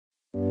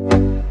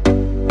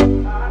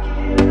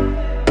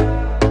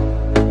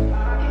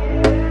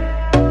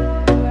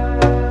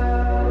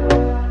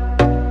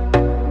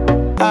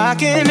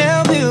can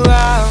help you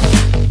out.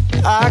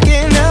 I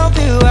can help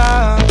you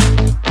out.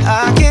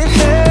 I can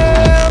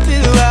help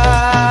you out.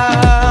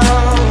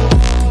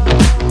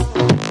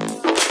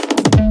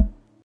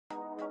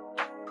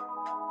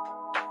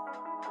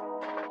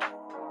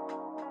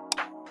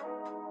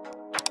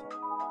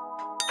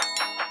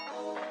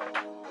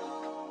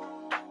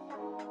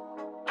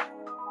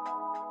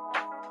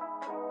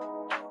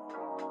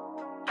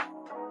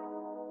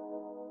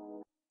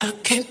 I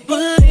can't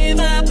believe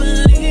I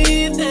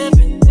believed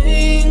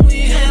everything we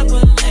had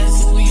was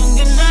less. So young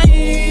and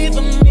naive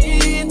of me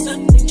to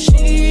think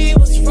she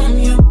was from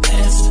your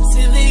past.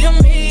 Silly of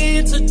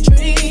me to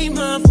dream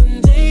of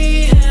one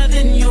day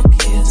having your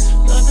kids.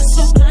 Love is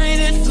so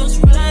blind, it feels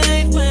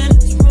right when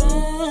it's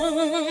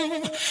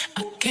wrong. I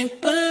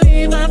can't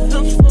believe I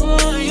fell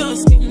for your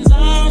schemes.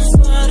 I'm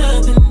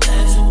smarter than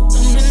that.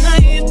 Dumb and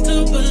naive to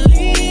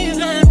believe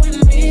that with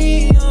me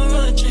you're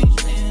a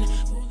changed man.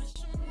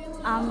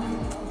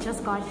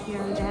 Just got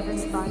here, we haven't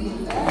started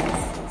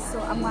yet,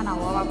 so I'm gonna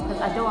warm up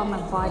because I don't want my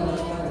body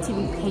to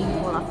be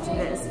painful after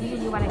this.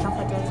 Usually when I come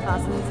for dance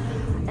classes,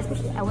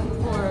 especially I went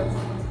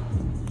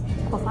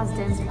for first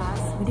dance class,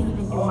 we didn't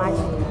even do much,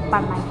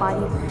 but my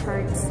body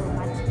hurt so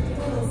much.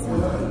 So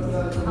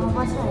I'm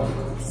about to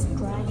like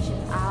stretch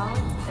it out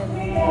and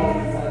then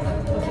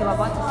okay, we're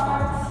about to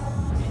start.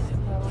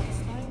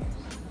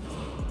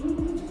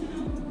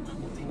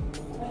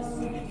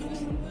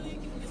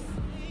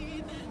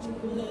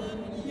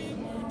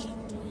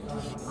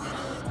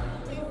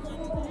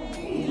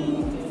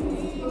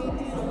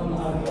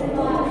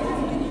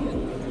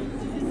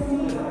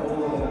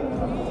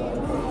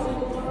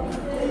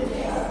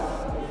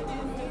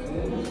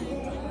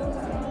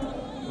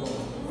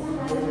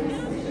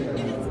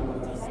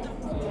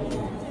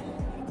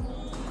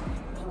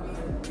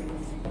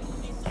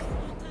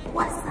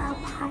 What's up?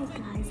 Hi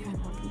guys, I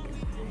love you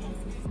guys.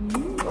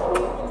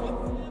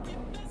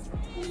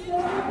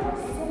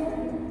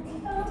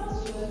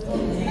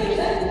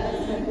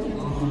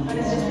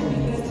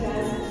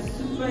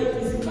 Super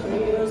easy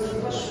video,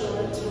 super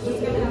short. We're just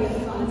gonna have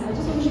fun. I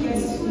just want you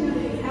guys to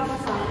have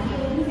fun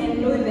and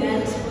know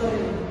that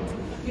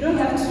you don't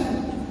have to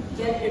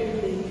get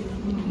everything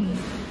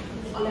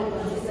all at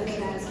once. It's a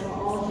class. We're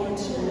all here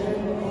to learn.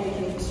 We're all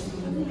here to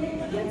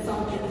get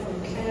something from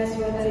class,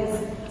 whether it's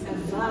a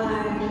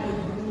vibe,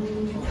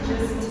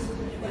 just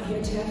we're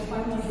here to have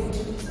fun. We're here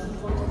to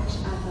support each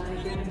other.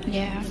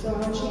 Yeah. So I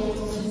want you guys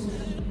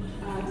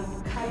to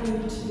come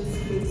into this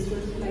space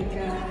with like an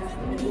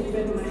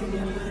open mind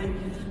and mind.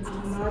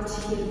 I'm not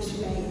here to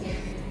like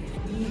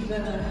leave or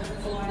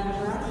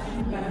whatever,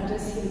 but I'm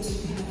just here to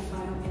have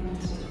fun and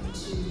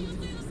to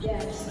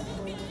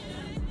support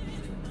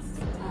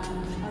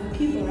other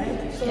people, right?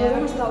 So we're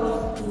going to start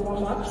with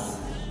warm-ups,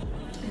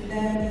 and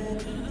then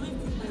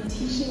my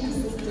teaching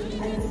assistant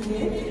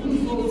Isaac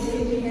will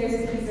take you guys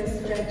through the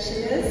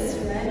stretches,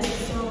 right?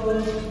 So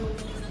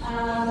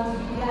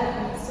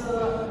so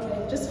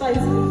just 5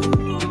 seconds.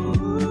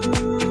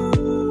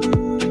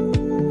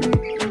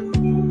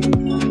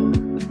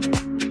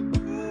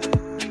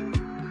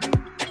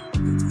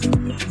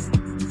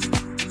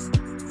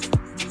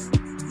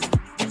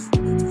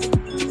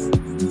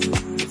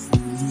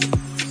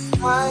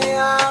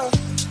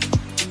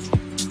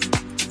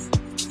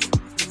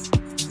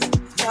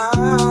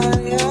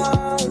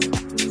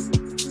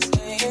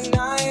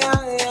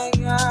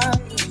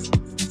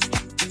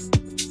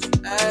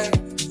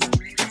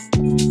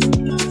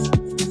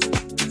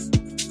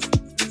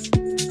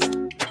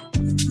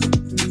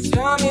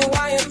 Tell me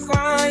why you're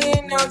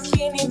crying, how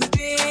can it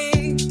be,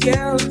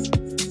 girl?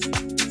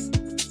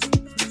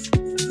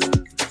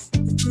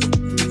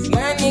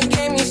 When you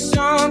gave me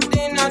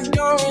something I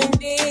don't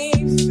really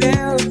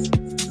feel,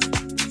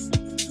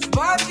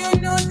 but you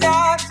knew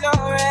that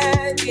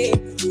already.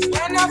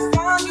 When I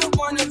found you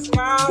on the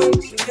ground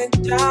in the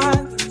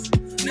dark,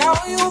 now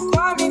you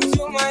come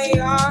into my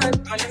heart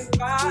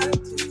uninvited.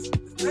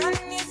 When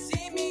you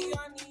see me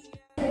on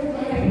the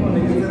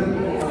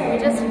We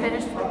just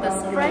finished with the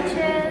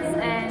stretches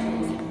and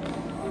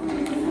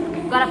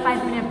got a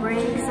 5-minute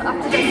break. So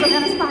after this, we're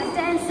gonna start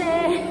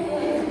dancing.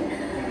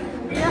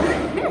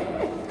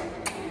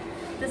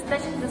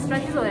 The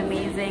stretches were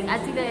amazing. I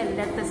think they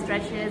let the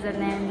stretches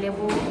and then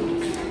LEBO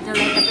do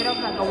like a bit of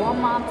like a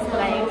warm up to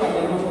like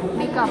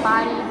make our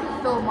body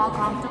feel more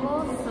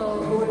comfortable. So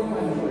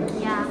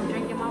yeah, I'm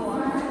drinking my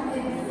water.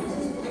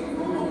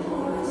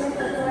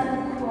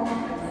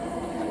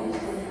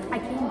 I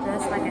came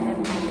dressed like I had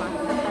my fun,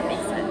 if that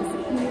makes sense.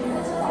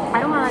 I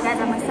don't know, guys,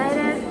 I'm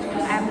excited.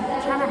 I'm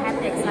trying to have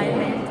the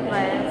excitement,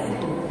 but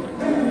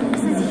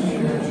this is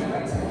huge.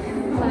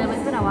 Well,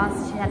 it's been a while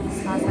since she had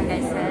this class, like I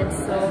said,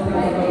 so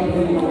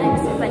I'm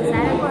super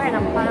excited for her and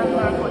I'm proud of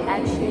her for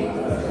actually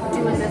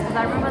doing this. Because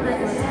I remember that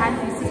there was times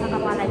we used to talk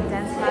about like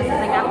dance classes,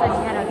 like after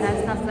she had her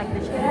dance classes, like the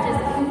changes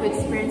we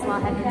experienced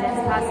while having dance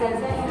classes.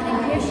 And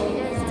here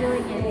she is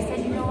doing it. We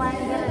said, you know what,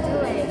 you gotta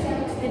do it.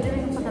 You're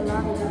doing it for the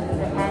love, you're doing it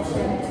for the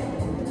passion,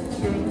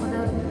 you're doing it for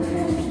the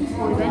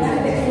people.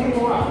 Eventually the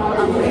people will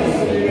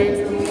appreciate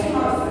it.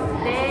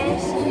 There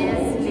she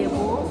is,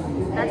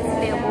 LEBO. That's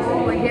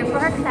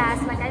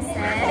class, like I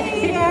said.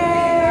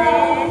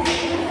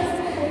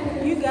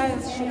 You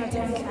guys should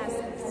attend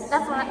classes.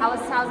 That's what I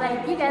was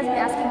like, you guys be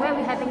asking where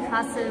we having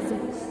classes,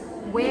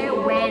 where,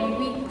 when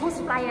we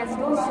post flyers, you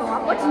don't show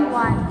up. What do you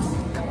want?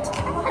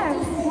 What I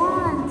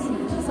want.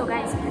 So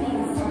guys,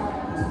 please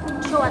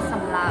show us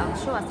some love.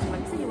 Show us some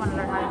love. So you want to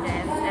learn how to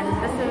dance, and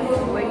this is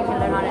where you can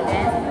learn how to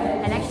dance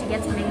and actually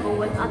get to mingle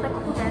with other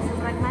cool dancers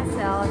like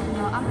myself. You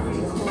know, I'm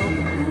pretty cool,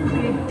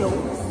 pretty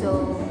dope. So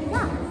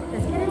yeah,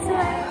 let's get into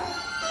it.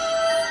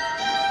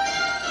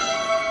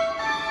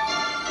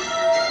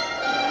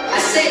 I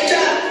said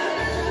drop.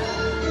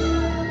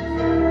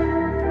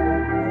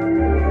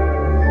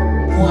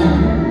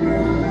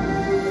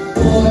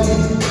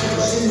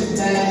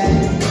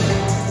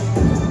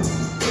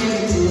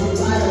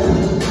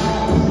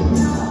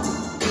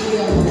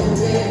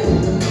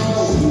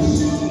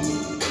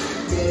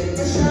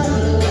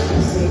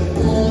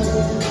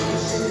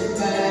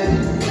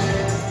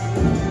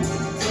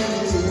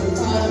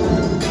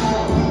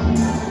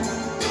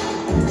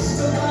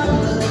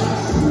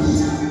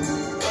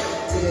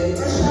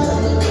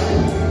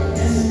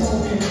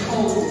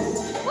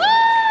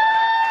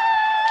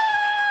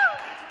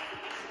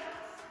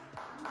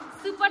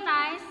 Super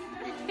nice.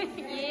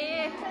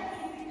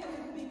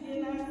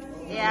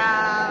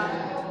 Yeah.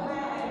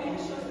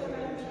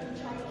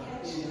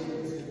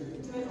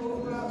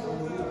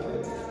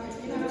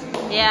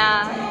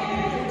 Yeah.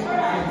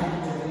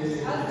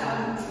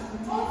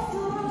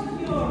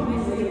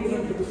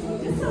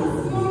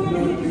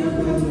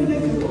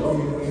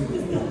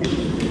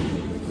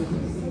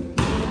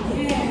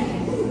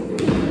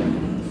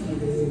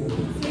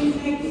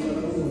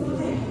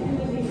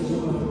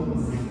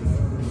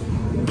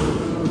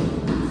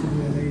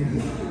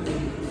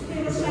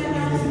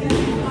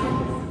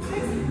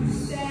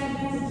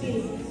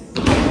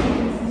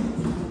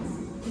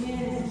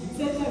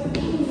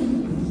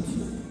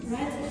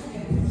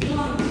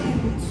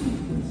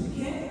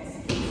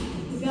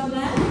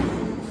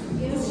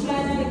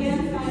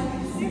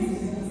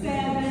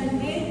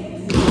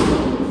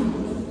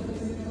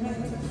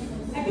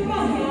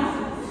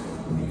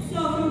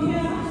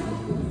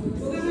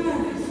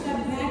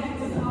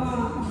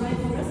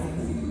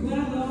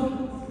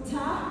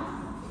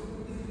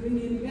 Bring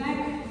it back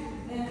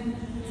and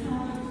ta,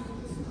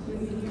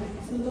 bring it back.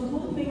 So the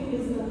whole thing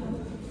is a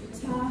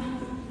ta,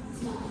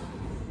 ta,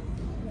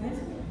 right?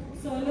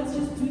 So let's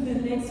just do the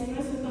legs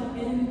first without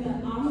adding the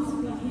arms.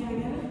 But here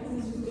again,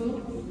 let's just go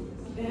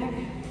back,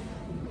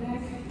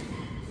 back,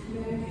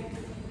 back,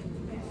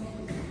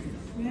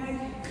 back, back,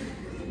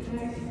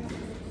 back,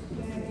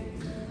 back,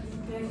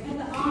 back. And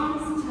the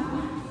arms, ta,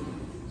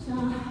 cha,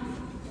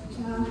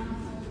 cha,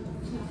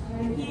 cha.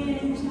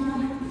 Again, cha,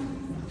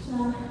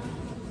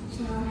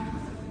 cha.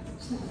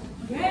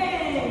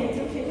 Great!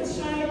 Okay, let's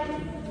try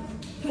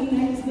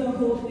connect the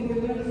whole thing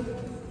again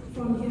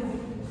from here.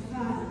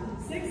 5,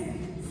 6,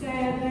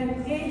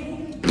 7,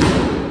 8.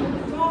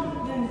 Drop,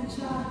 then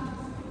cha,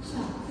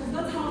 cha. Because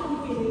that's how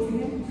quick it is,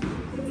 okay?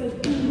 It's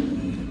a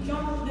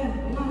drop, then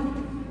 1,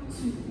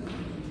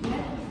 2.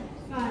 Right?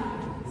 5,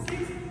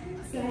 6,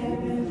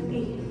 7,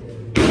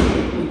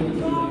 8.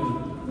 Drop,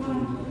 1,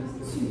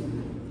 2.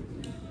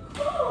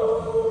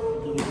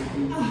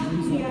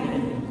 Yeah.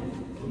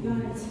 Got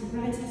it,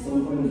 right? So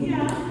from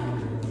here,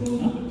 we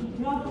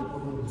drop,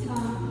 ta,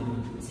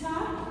 ta.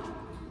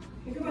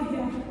 Okay, come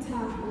here, ta,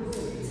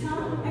 ta.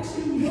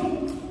 Actually, we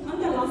don't, on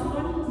the last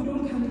one, we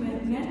don't come back,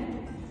 net.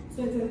 So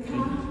it's a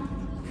ka,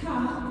 ka.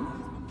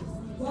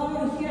 While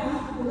we're here,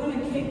 we're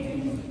gonna kick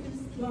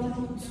 1,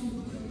 2.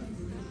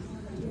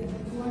 Yeah,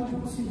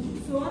 1,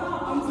 2. So what our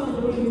arms are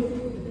doing,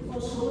 or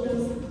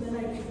shoulders, they're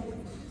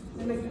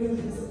like doing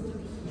this.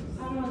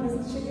 I don't know, there's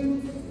a chicken,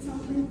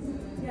 something.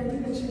 Yeah, do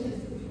the chicken.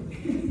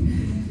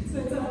 So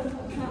it's a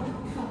ka,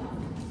 ka.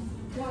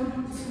 1,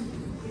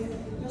 2. Yeah.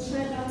 Let's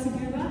try that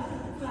together.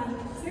 5,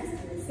 6,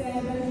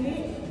 7,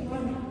 8.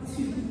 1,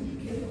 2.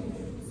 Okay.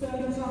 So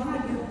it's a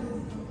hard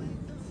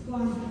 1,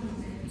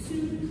 2,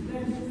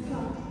 then ka,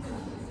 ka.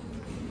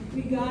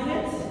 We got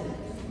it.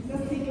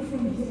 Let's take it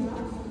from here.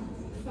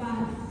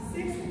 5,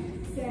 6,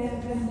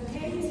 7,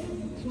 8.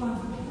 1,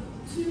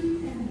 2,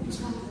 and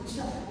cha,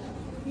 cha.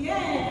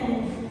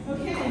 Yay!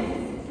 Okay.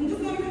 I'm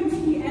just going to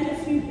continue add a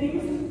few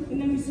things, and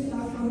then we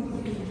start from the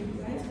beginning,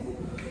 right?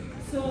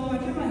 So I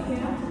come right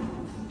here,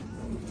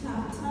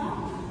 tap, tap.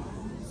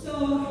 So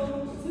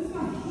since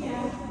we're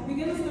here, we're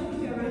going to start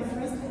with your right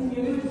first, and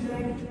you're going to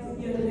drag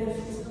your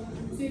left.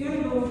 So you're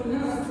going to go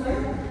left,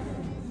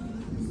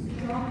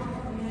 drop,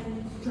 and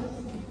drop.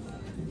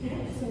 Okay,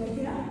 so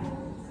here,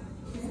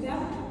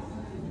 step,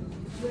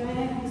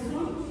 drag this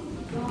one,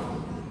 drop,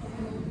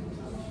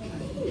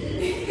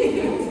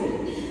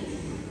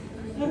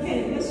 okay,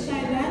 let's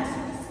try that.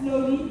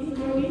 Slowly,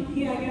 slowly.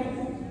 Here again.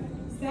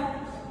 Step.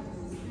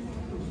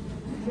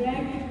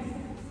 Drag.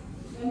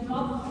 And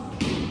drop.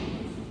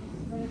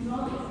 And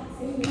drop.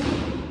 Same way.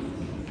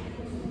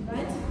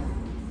 Right?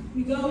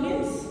 We go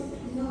this.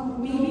 No.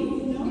 Maybe.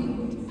 No.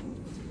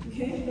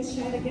 Okay, let's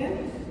try it again.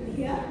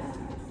 Here.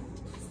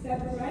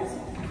 Step right.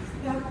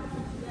 Step.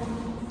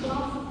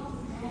 Drop.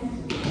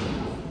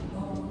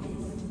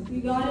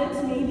 You got it,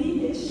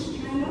 maybe-ish,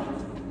 kind of.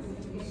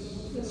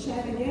 Let's try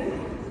it again.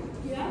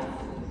 Yeah.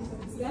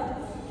 Step.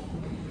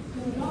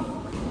 And up.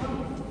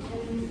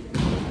 And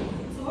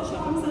so what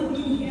your arms are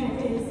doing here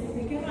is,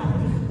 make it up.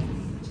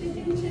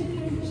 Chicken,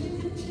 chicken,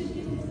 chicken,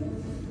 chicken.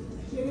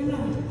 You're gonna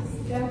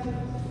step.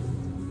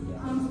 Your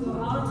arms go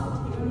out.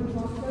 You're gonna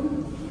drop them.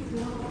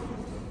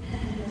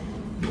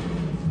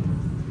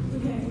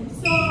 Okay,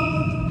 so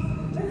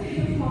let's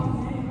hip hop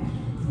now.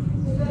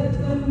 So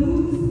the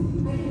moves,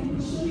 I can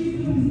show you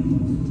the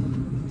move,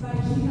 but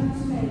you have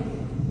to make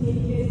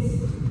it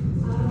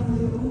out of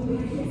your own way.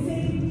 I can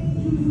say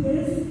do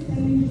this, and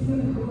then you're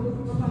gonna go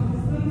like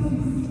as long as you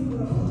see the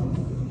roll.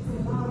 So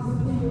now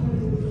you're gonna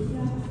do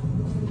that,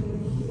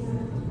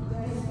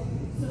 right?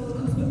 So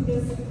with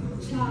this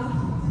cha,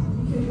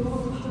 you can go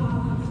ha,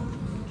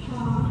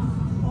 ha,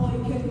 or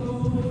you can go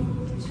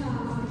cha,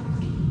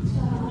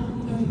 cha,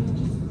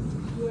 just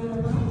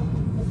wherever.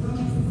 As long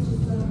as it's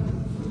just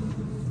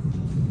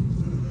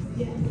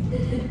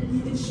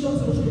it shows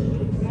what you're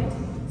doing, right?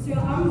 So your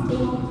arms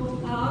go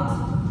out,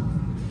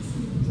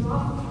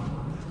 drop,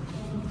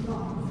 and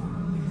drop.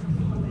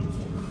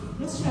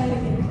 Let's try it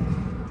again.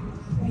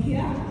 Right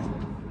here,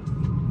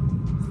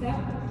 step,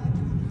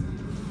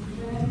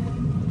 then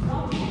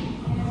drop,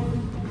 and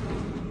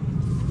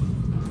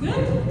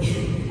good?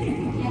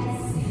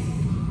 Yes.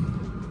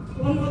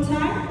 One more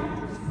time.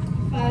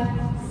 5,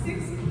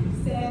 6,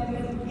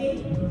 7, 8,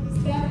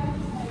 step,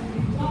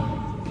 and drop.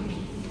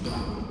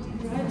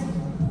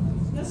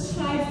 Let's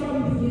try from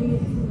the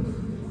beginning.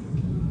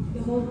 The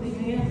whole thing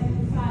again.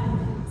 5,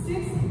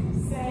 6,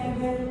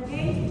 7,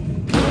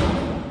 8.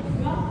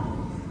 Drop.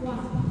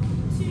 1,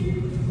 2.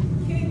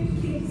 Kick,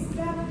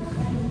 step,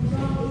 and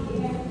drop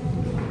again.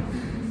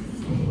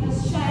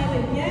 Let's try it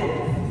again.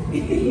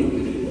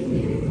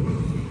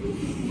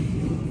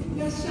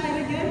 Let's try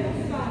it again.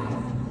 5,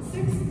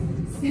 6,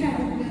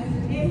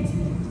 7, 8.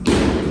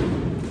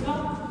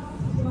 Drop.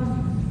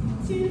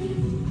 1, 2.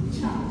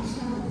 Chop,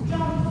 chop,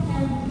 drop,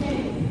 and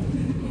bang.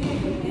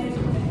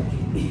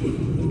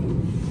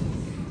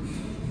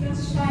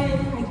 Let's try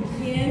it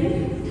again.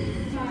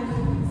 5,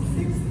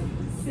 6,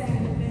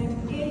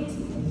 7, 8.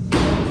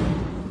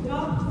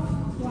 Drop.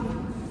 1,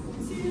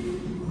 2.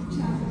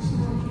 Chop,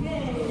 chop,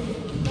 hey.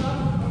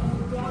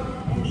 Drop,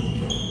 and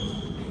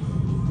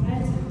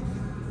right?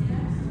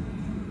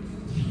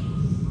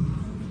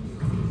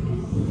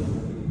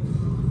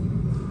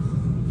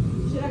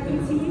 Should I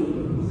continue?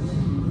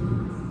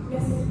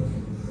 Yes.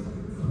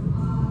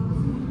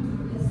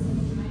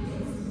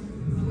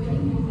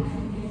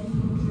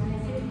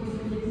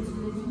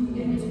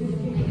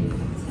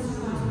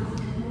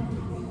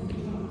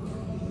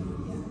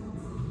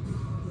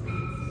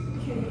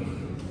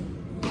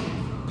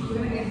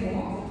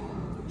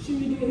 Should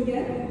we do it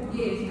again?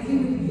 Yes, I think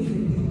we can do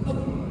it.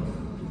 Okay.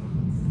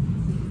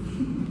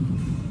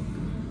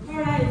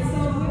 Alright, so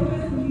we're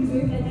with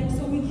music and then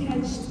so we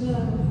catch the...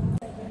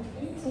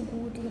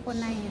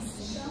 Nice.